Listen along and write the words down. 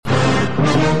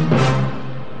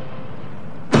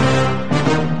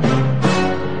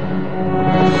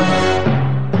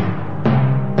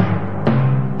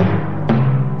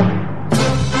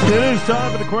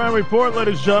time for the Crime Report,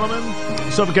 ladies and gentlemen.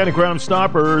 Suffolk County Crime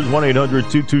Stoppers,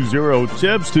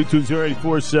 1-800-220-TIPS,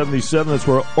 220-8477. That's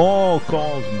where all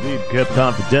calls indeed kept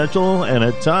confidential, and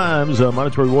at times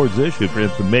monetary rewards issued for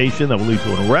information that will lead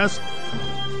to an arrest.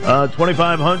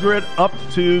 $2,500 up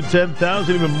to $10,000,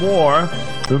 even more.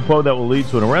 Info that will lead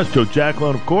to an arrest. Joe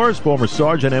Giaclone, of course, former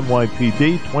sergeant,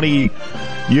 NYPD,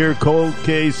 20-year cold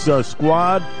case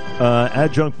squad,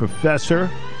 adjunct professor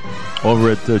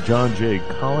over at John Jay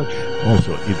College.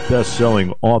 Also a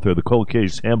best-selling author of the Cold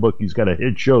Case Handbook. He's got a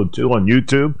hit show, too, on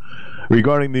YouTube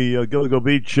regarding the Gilligo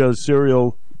Beach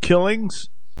serial killings.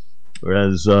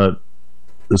 Whereas the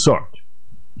Sarge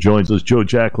joins us, Joe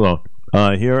Giaclone,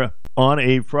 here on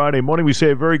a Friday morning. We say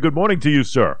a very good morning to you,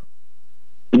 sir.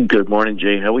 Good morning,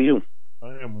 Jay. How are you?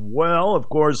 I am well. Of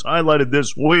course, highlighted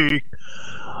this week,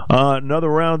 another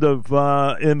round of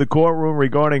in the courtroom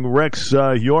regarding Rex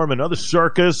Yorman, another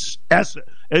circus.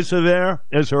 Issa there,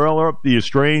 Esarella, the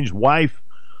estranged wife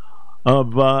of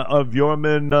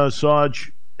Yorman,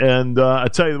 Sarge. And I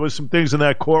tell you, there was some things in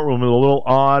that courtroom that were a little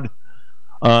odd,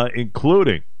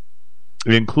 including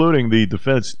the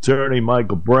defense attorney,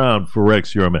 Michael Brown, for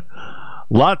Rex Yorman. A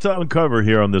lot to uncover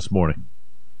here on This Morning.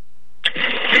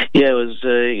 Yeah,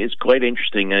 it's quite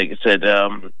interesting. Like I said,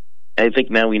 I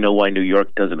think now we know why New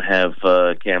York doesn't have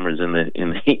cameras in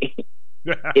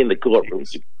the courtroom,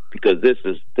 because this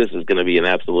is going to be an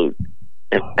absolute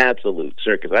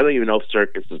circus. I don't even know if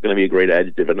circus is going to be a great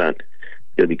adjective or not.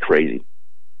 It's going to be crazy.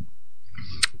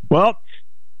 Well,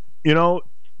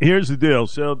 here's the deal.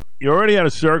 So you already had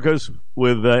a circus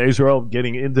with Israel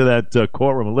getting into that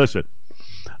courtroom. And listen,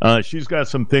 she's got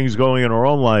some things going in her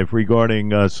own life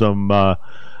regarding some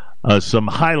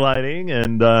highlighting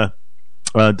and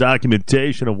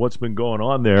documentation of what's been going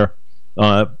on there,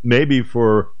 maybe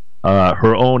for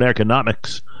her own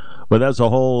economics, but that's a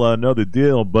whole another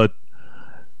deal. But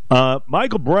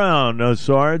Michael Brown,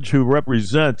 Sarge, who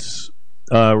represents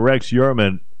Rex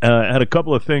Yorman, had a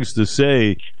couple of things to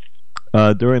say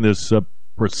during this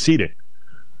proceeding,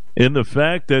 in the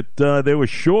fact that they were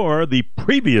sure the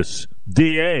previous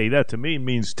DA, that to me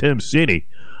means Tim Sini,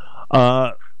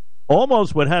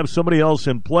 almost would have somebody else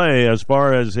in play as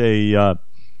far as a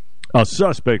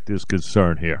suspect is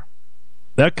concerned here.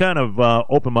 That kind of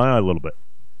opened my eye a little bit.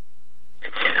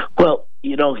 Well,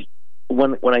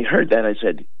 when I heard that, I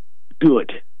said,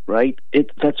 good, right?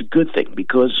 That's a good thing,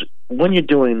 because when you're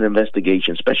doing an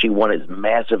investigation, especially one as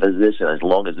massive as this and as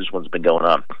long as this one's been going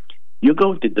on, you're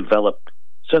going to develop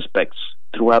suspects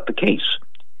throughout the case.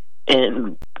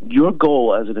 And your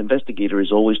goal as an investigator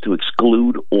is always to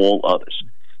exclude all others.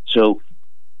 So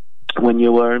when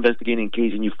you are investigating a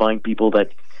case and you find people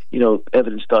that,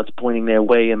 evidence starts pointing their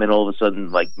way, and then all of a sudden,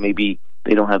 like, maybe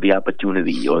they don't have the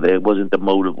opportunity, or the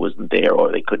motive wasn't there, or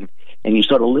they couldn't, and you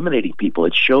start eliminating people,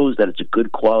 it shows that it's a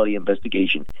good quality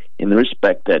investigation in the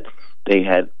respect that they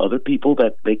had other people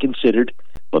that they considered,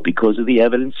 but because of the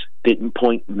evidence didn't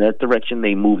point in that direction,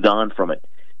 they moved on from it.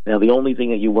 Now, the only thing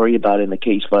that you worry about in the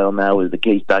case file now is the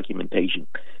case documentation,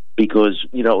 because,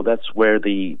 that's where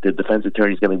the defense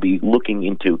attorney is going to be looking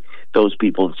into those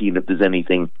people and seeing if there's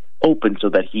anything open, so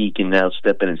that he can now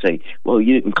step in and say, well,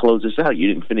 you didn't close this out. You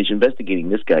didn't finish investigating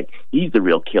this guy. He's the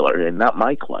real killer and not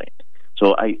my client.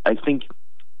 So I think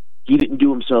he didn't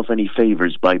do himself any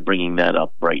favors by bringing that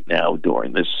up right now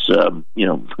during this,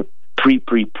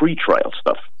 pre-trial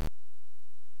stuff.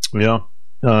 Yeah.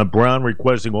 Brown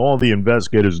requesting all the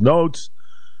investigators' notes.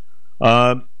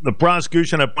 The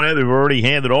prosecution, I pointed out, they've already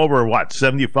handed over,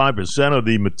 75% of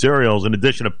the materials, in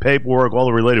addition to paperwork, all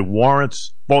the related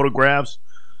warrants, photographs,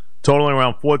 totaling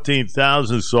around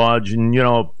 14,000, Sarge. And,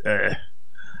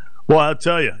 well, I'll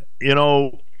tell you,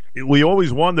 we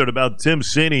always wondered about Tim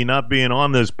Sini not being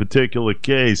on this particular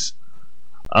case.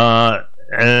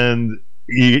 And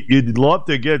you'd love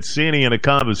to get Sini in a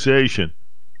conversation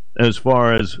as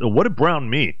far as what did Brown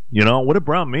mean? What did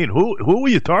Brown mean? Who were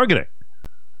you targeting?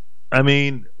 I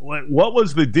mean, what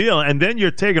was the deal? And then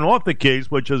you're taken off the case,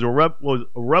 which is was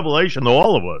a revelation to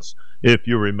all of us, if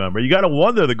you remember. You got to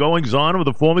wonder the goings-on of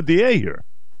the former DA here.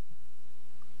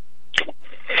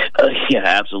 Yeah,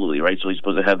 absolutely, right. So he's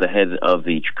supposed to have the head of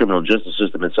the criminal justice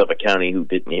system in Suffolk County who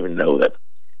didn't even know that,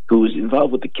 who was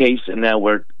involved with the case, and now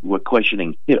we're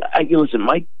questioning. Listen,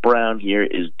 Mike Brown here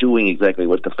is doing exactly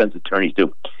what defense attorneys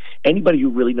do. Anybody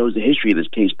who really knows the history of this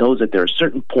case knows that there are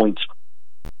certain points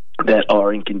that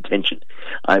are in contention.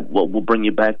 We'll bring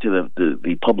you back to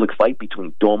the public fight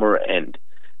between Dormer and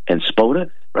Spoda,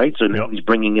 right? So now he's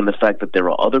bringing in the fact that there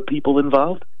are other people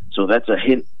involved. So that's a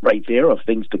hint right there of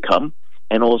things to come.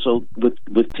 And also with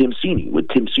Tim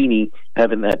Sini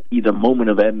having that either moment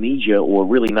of amnesia or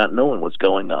really not knowing what's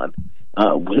going on.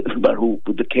 about who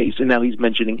with the case, and now he's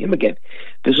mentioning him again.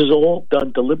 This is all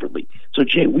done deliberately. So,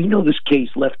 Jay, we know this case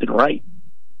left and right.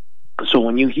 So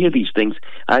when you hear these things,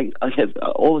 I have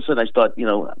all of a sudden I start,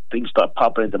 things start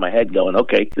popping into my head, going,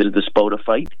 okay, there's the Spoda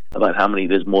fight about how many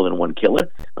there's more than one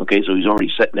killer. Okay, so he's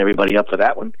already setting everybody up for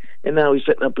that one, and now he's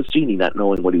setting up Bassini, not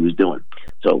knowing what he was doing.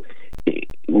 So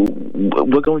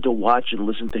we're going to watch and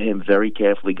listen to him very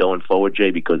carefully going forward,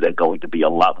 Jay, because there's going to be a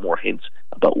lot more hints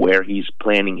about where he's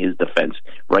planning his defense.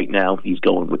 Right now, he's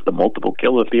going with the multiple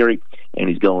killer theory, and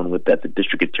he's going with that the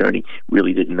district attorney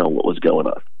really didn't know what was going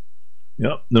on.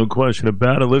 Yep, no question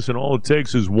about it. Listen, all it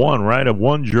takes is one, right? Of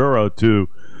one juror to,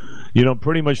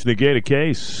 pretty much negate a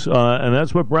case. And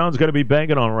that's what Brown's got to be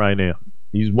banking on right now.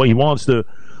 He wants to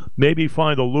maybe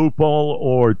find a loophole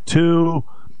or two.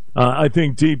 I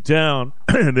think deep down,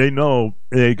 they know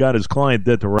they got his client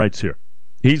dead to rights here.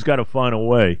 He's got to find a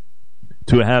way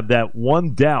to have that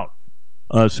one doubt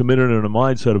submitted in the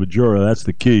mindset of a juror. That's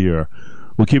the key here.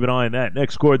 We'll keep an eye on that.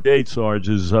 Next court date, Sarge,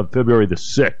 is February the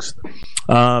 6th.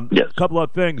 Yes. A couple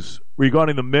of things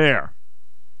regarding the mayor,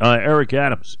 Eric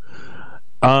Adams.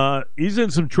 He's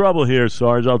in some trouble here,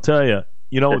 Sarge, I'll tell you.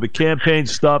 The campaign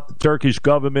stuff, the Turkish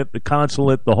government, the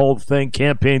consulate, the whole thing,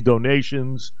 campaign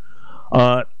donations.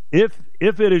 If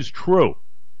it is true,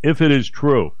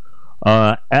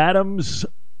 Adams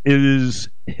is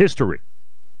history,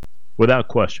 without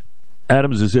question.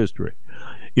 Adams is history.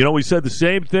 We said the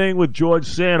same thing with George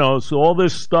Santos. All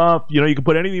this stuff, you can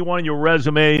put anything you want on your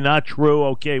resume, not true.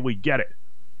 Okay, we get it.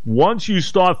 Once you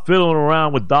start fiddling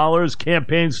around with dollars,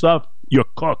 campaign stuff, you're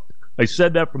cooked. I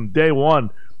said that from day one,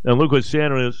 and look what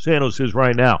Santos is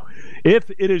right now. If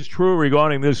it is true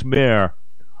regarding this mayor,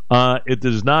 it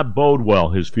does not bode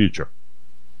well, his future.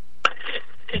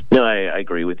 No, I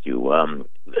agree with you.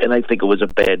 And I think it was a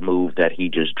bad move that he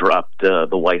just dropped the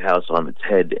White House on its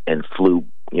head and flew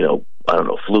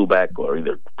back or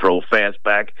either drove fast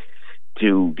back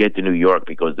to get to New York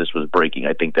because this was breaking.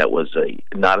 I think that was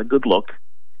not a good look,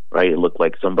 right? It looked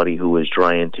like somebody who was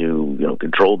trying to,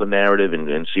 control the narrative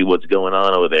and see what's going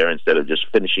on over there instead of just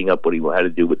finishing up what he had to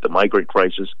do with the migrant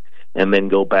crisis and then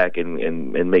go back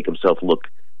and make himself look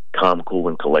calm, cool,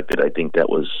 and collected. I think that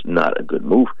was not a good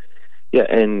move. Yeah,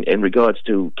 and in regards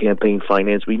to campaign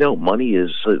finance, we know money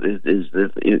is there's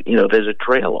a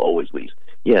trail always leads.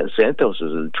 Yeah, Santos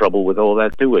is in trouble with all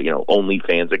that too.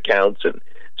 OnlyFans accounts and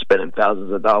spending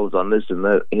thousands of dollars on this and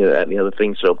that, that and the other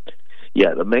thing. So,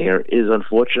 yeah, the mayor is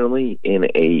unfortunately in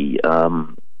a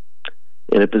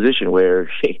position where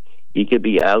he could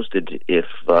be ousted if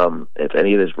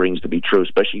any of this rings to be true.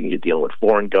 Especially when you're dealing with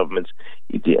foreign governments.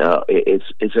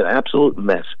 It's an absolute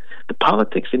mess. The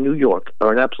politics in New York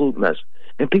are an absolute mess,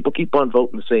 and people keep on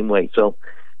voting the same way. So,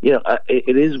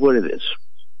 it is what it is.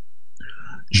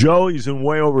 Joe, he's in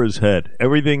way over his head.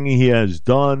 Everything he has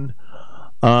done,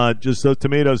 just to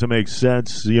me, doesn't make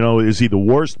sense. Is he the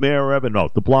worst mayor ever? No,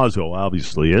 de Blasio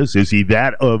obviously is. Is he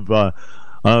that of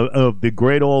the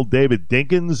great old David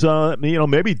Dinkins?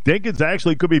 Maybe Dinkins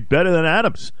actually could be better than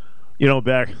Adams.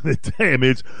 Back in the day. I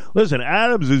mean, listen,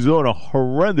 Adams is doing a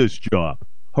horrendous job,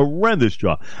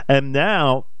 and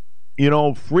now,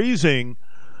 freezing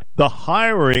the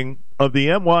hiring of the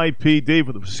NYPD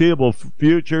for the foreseeable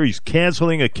future. He's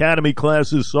canceling academy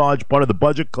classes, Sarge, part of the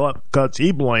budget cuts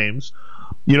he blames,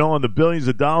 on the billions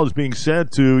of dollars being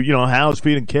sent to, house,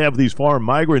 feed, and care for these foreign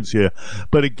migrants here.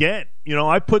 But again,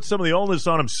 I put some of the onus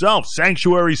on himself.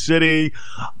 Sanctuary city,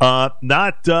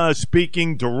 not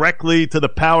speaking directly to the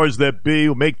powers that be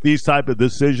who make these type of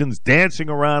decisions, dancing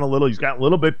around a little. He's gotten a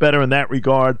little bit better in that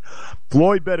regard.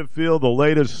 Floyd Betterfield, the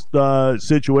latest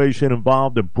situation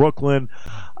involved in Brooklyn.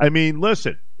 I mean,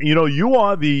 listen, you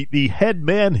are the head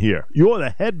man here. You are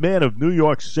the head man of New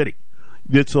York City.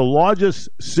 It's the largest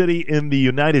city in the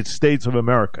United States of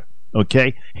America.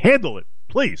 Okay? Handle it.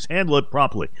 Please, handle it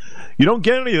properly. You don't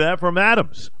get any of that from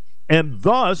Adams. And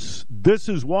thus, this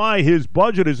is why his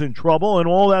budget is in trouble and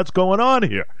all that's going on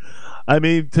here. I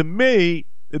mean, to me,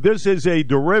 this is a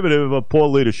derivative of poor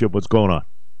leadership, what's going on.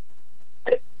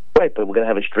 Right, but we're going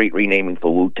to have a street renaming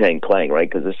for Wu-Tang Clan, right?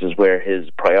 Because this is where his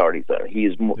priorities are. He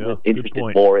is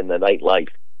interested more in the nightlife.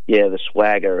 Yeah, the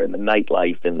swagger and the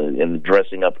nightlife and the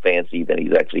dressing up fancy than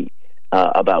he's actually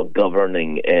about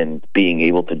governing and being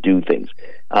able to do things.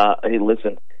 Hey,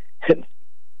 listen,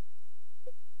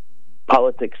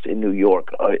 politics in New York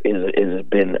has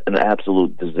been an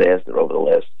absolute disaster over the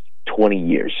last 20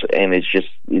 years, and it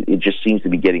just seems to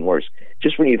be getting worse.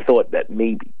 Just when you thought that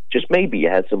maybe you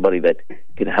had somebody that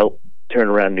could help turn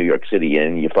around New York City,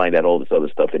 and you find out all this other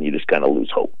stuff, and you just kind of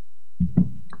lose hope.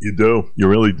 You do. You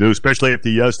really do, especially after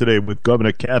yesterday with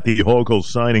Governor Kathy Hochul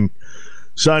signing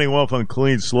signing off on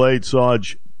clean slate,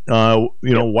 Sarge.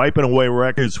 Wiping away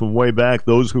records from way back,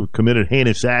 those who committed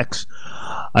heinous acts.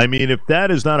 I mean, if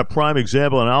that is not a prime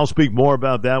example, and I'll speak more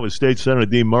about that with State Senator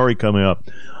Dean Murray coming up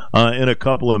in a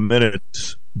couple of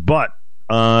minutes. But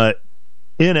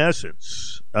in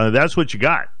essence, that's what you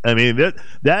got. I mean,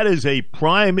 that is a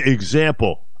prime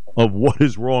example of what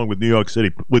is wrong with New York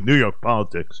City, with New York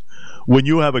politics, when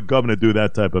you have a governor do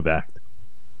that type of act.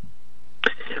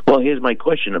 Well, here's my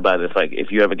question about it.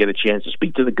 If you ever get a chance to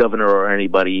speak to the governor or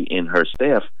anybody in her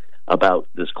staff about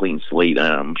this clean slate,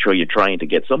 I'm sure you're trying to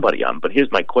get somebody on, but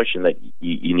here's my question that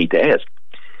you need to ask.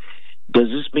 Does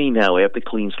this mean now, after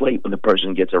clean slate, when the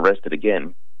person gets arrested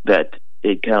again, that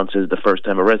it counts as the first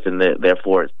time arrested and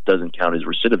therefore it doesn't count as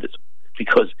recidivism?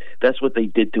 Because that's what they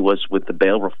did to us with the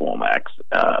bail reform acts.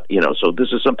 So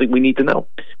this is something we need to know.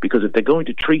 Because if they're going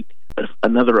to treat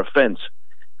another offense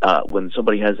when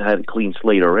somebody has had a clean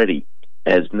slate already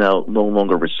as now no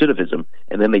longer recidivism,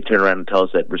 and then they turn around and tell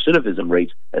us that recidivism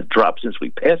rates have dropped since we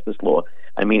passed this law,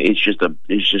 I mean, it's just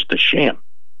a sham.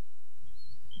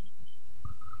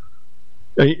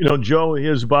 Joe,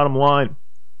 here's the bottom line.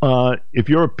 If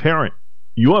you're a parent,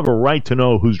 you have a right to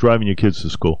know who's driving your kids to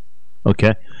school.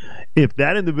 Okay? If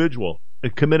that individual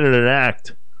committed an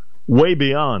act way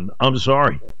beyond, I'm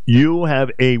sorry, you have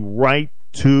a right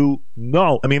to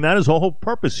know. I mean, that is the whole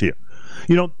purpose here.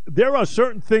 There are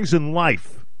certain things in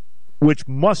life which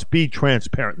must be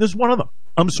transparent. This is one of them.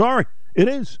 I'm sorry. It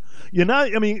is.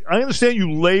 I understand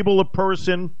you label a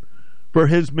person for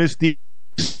his misdeeds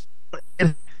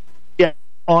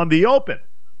on the open.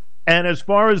 And as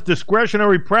far as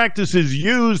discretionary practice is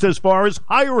used, as far as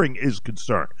hiring is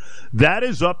concerned, that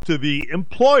is up to the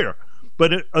employer.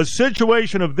 But in a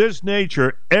situation of this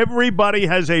nature, everybody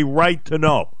has a right to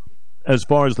know as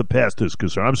far as the past is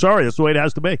concerned. I'm sorry, that's the way it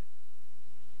has to be.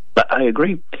 I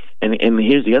agree. And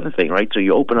here's the other thing, right? So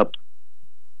you open up,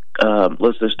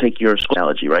 let's just take your school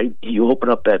analogy, right? You open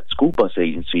up that school bus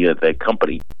agency, that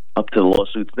company, up to the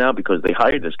lawsuits now because they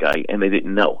hired this guy and they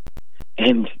didn't know.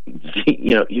 And,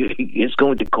 it's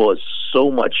going to cause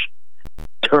so much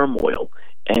turmoil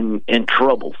and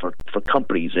trouble for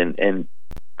companies and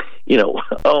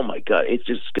oh my God, it's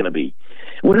just going to be,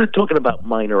 we're not talking about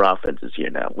minor offenses here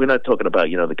now. We're not talking about,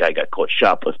 the guy got caught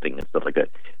shoplifting and stuff like that.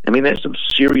 I mean, there's some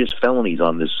serious felonies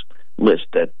on this list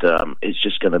that is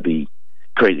just going to be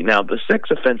crazy. Now, the sex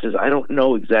offenses, I don't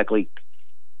know exactly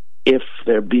if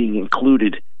they're being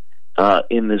included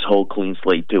in this whole clean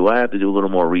slate too. I have to do a little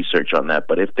more research on that,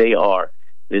 but if they are,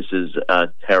 this is a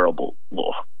terrible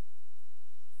law.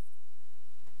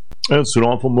 It's an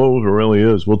awful move, it really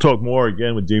is. We'll talk more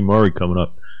again with Dean Murray coming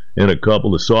up in a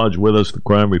couple. The Sarge with us, the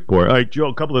crime report. All right, Joe,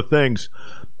 a couple of things.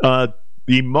 The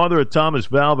mother of Thomas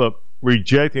Valva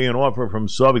rejecting an offer from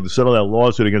Suffolk to settle that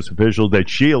lawsuit against officials that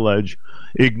she alleged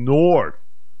ignored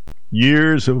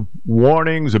years of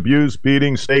warnings, abuse,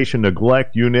 beating, station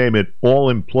neglect, you name it, all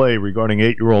in play regarding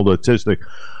 8-year-old autistic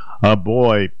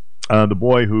boy, the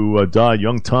boy who died,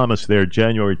 young Thomas there,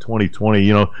 January 2020.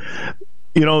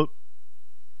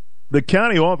 The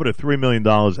county offered her $3 million.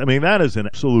 I mean, that is an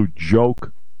absolute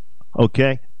joke.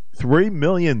 Okay? $3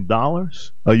 million?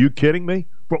 Are you kidding me?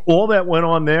 For all that went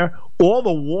on there, all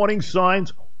the warning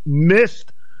signs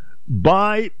missed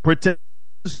by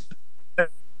participants.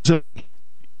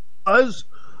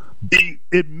 The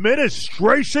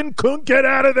administration couldn't get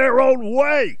out of their own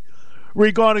way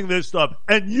regarding this stuff.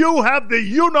 And you have the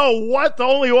you-know-what to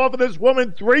only offer this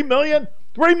woman $3 million?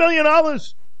 $3 million?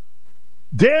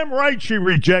 Damn right she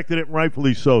rejected it,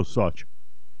 rightfully so, such.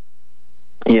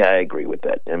 Yeah, I agree with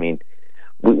that. I mean,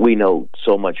 we know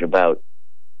so much about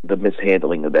the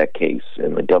mishandling of that case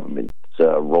and the government's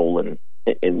role in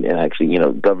actually,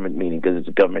 government meaning because it's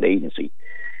a government agency.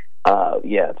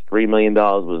 $3 million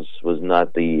was not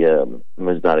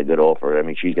a good offer. I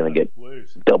mean, she's going to get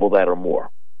double that or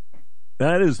more.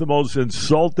 That is the most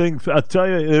insulting. I tell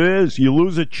you, it is. You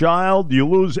lose a child, you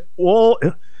lose all,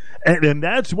 and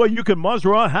that's what you can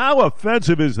muster on. How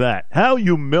offensive is that? How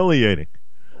humiliating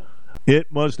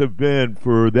it must have been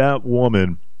for that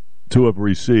woman to have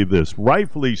received this.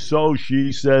 Rightfully so,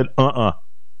 she said,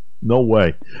 no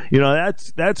way.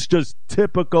 That's just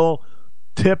typical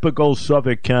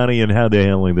Suffolk County and how they're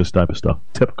handling this type of stuff.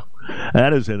 Typical.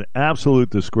 That is an absolute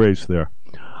disgrace there.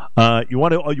 You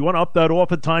want to up that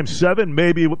offer times 7?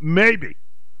 Maybe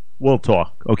we'll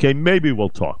talk. Okay, maybe we'll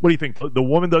talk. What do you think? The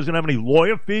woman doesn't have any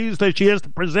lawyer fees that she has to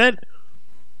present?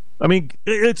 I mean,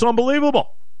 it's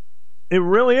unbelievable. It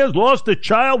really is. Lost a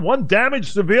child, one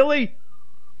damaged severely.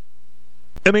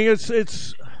 I mean,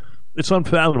 it's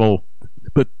unfathomable.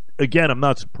 But again, I'm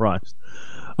not surprised.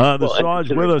 The Sarge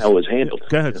with us. How it was handled.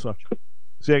 Go ahead, Sarge.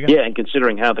 Say again? Yeah, and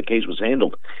considering how the case was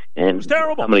handled and it was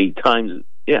terrible. How many times?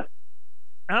 Yeah.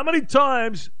 How many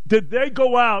times did they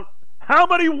go out? How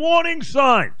many warning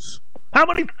signs? How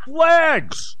many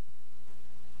flags?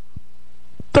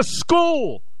 The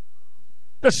school,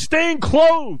 the stained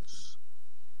clothes,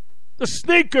 the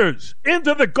sneakers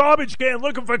into the garbage can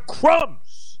looking for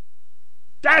crumbs.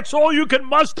 That's all you can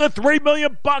muster? $3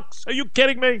 million? Are you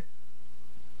kidding me?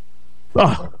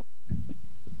 Oh,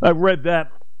 I read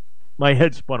that. My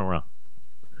head spun around.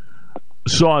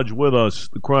 Sarge with us,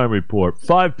 the crime report.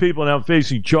 5 people now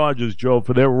facing charges, Joe,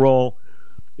 for their role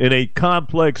in a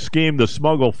complex scheme to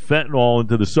smuggle fentanyl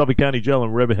into the Suffolk County Jail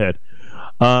in Riverhead.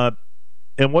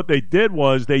 And what they did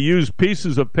was they used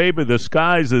pieces of paper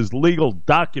disguised as legal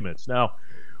documents. Now,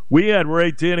 we had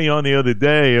Ray Tierney on the other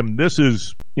day, and this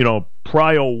is,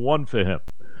 prio one for him,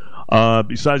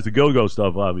 besides the go-go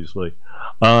stuff, obviously.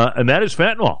 And that is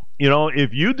fentanyl.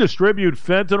 If you distribute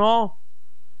fentanyl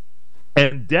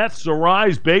and deaths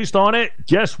arise based on it,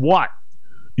 guess what?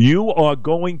 You are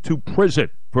going to prison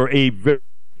for a very,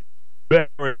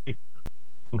 very...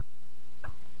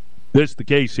 This is the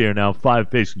case here now. 5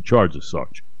 facing charges,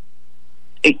 Sarge.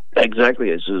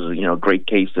 Exactly. This is a great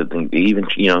case that they even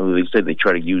they said they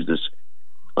try to use this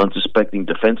unsuspecting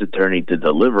defense attorney to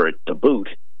deliver it to boot.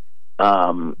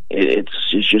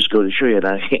 It's just going to show you. And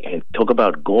I talk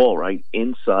about gall right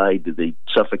inside the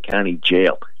Suffolk County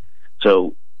Jail.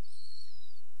 So,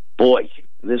 boy,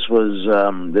 this was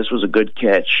a good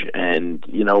catch. And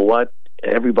you know what?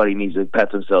 Everybody needs to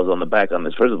pat themselves on the back on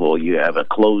this. First of all, you have a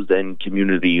closed-end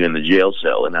community in the jail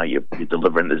cell, and now you're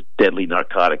delivering this deadly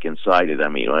narcotic inside it. I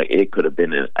mean, it could have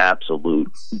been an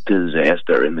absolute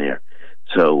disaster in there.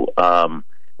 So, when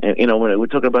we're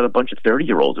talking about a bunch of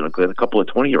 30-year-olds and a couple of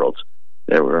 20-year-olds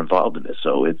that were involved in this.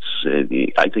 So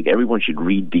I think everyone should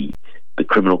read the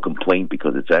criminal complaint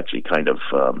because it's actually kind of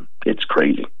it's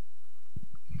crazy.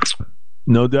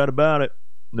 No doubt about it.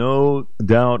 No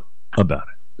doubt about it.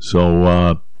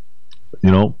 So,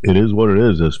 it is what it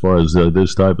is as far as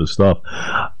this type of stuff.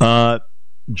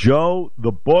 Joe,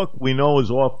 the book we know is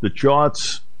off the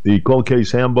charts. The Cold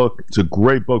Case Handbook. It's a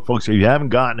great book, folks. If you haven't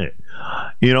gotten it,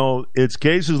 it's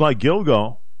cases like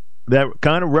Gilgo that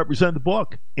kind of represent the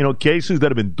book. Cases that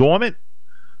have been dormant,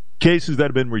 cases that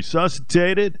have been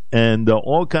resuscitated, and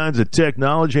all kinds of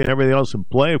technology and everything else in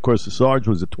play. Of course, the Sarge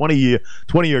was a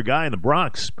 20-year guy in the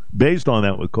Bronx based on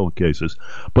that with cold cases.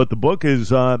 But the book is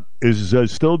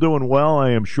still doing well,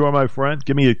 I am sure, my friend.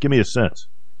 Give me a sense.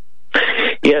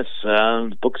 Yes,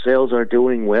 book sales are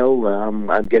doing well.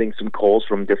 I'm getting some calls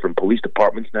from different police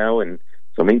departments now and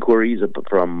some inquiries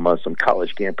from some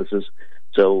college campuses.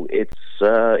 So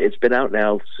it's been out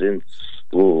now since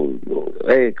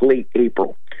late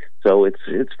April. So it's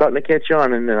starting to catch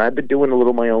on, and I've been doing a little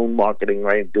of my own marketing,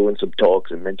 right? Doing some talks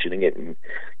and mentioning it, and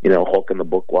hawking the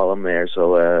book while I'm there.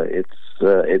 So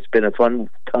it's been a fun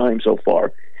time so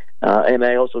far. And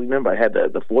I also remember I had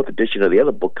the 4th edition of the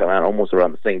other book come out almost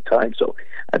around the same time. So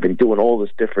I've been doing all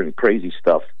this different crazy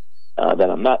stuff that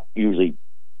I'm not usually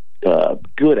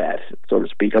good at, so to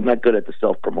speak. I'm not good at the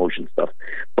self-promotion stuff,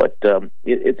 but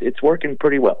it's working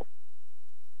pretty well.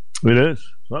 It is.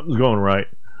 Something's going right.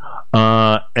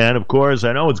 And of course,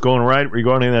 I know it's going right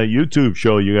regarding that YouTube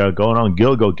show you got going on,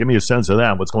 Gilgo. Give me a sense of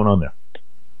that. What's going on there?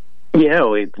 Yeah,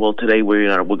 well, today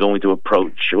we're going to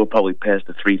approach. We'll probably pass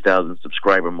the 3,000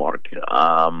 subscriber mark.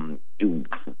 I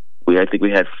think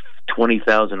we had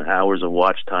 20,000 hours of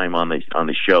watch time on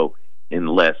the show in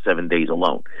the last 7 days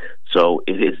alone. So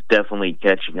it is definitely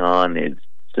catching on. It's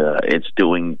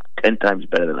doing 10 times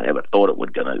better than I ever thought it was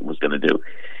gonna do.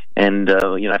 And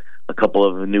a couple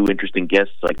of new interesting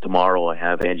guests. Like tomorrow, I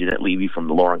have Anjanette Levy from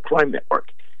the Law and Crime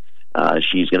Network.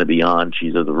 She's going to be on.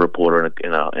 She's a reporter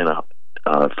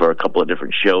for a couple of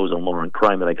different shows on Law and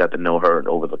Crime, and I got to know her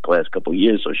over the last couple of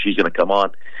years. So she's going to come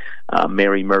on.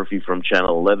 Mary Murphy from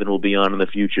Channel 11 will be on in the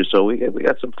future. So we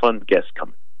got some fun guests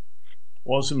coming.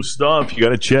 Awesome stuff. You got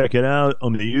to check it out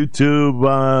on the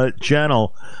YouTube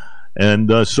channel.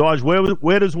 And Sarge,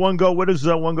 where does one go? Where does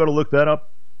one go to look that up?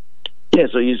 Yeah,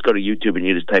 so you just go to YouTube and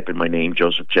you just type in my name,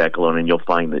 Joseph Giaclone, and you'll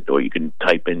find it. Or you can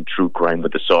type in True Crime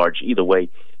with the Sarge. Either way,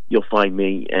 you'll find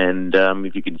me. And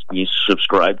if you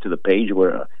subscribe to the page,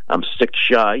 where I'm 6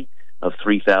 shy of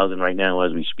 3,000 right now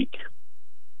as we speak.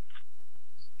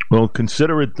 Well,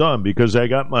 consider it done, because I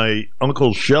got my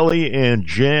Uncle Shelley and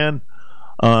Jan,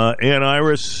 Aunt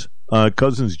Iris,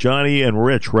 cousins Johnny and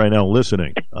Rich right now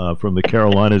listening from the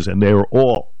Carolinas, and they are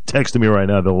all texting me right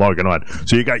now. They're logging on.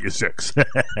 So you got your 6.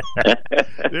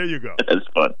 There you go. That's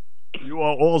fun. You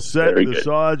are all set. Very the good.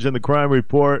 Sarge and the Crime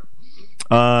Report.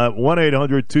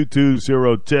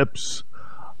 1-800-220-TIPS.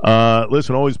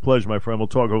 Listen, always a pleasure, my friend. We'll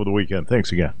talk over the weekend.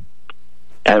 Thanks again.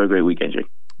 Have a great weekend, Jake.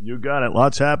 You got it.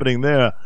 Lots happening there.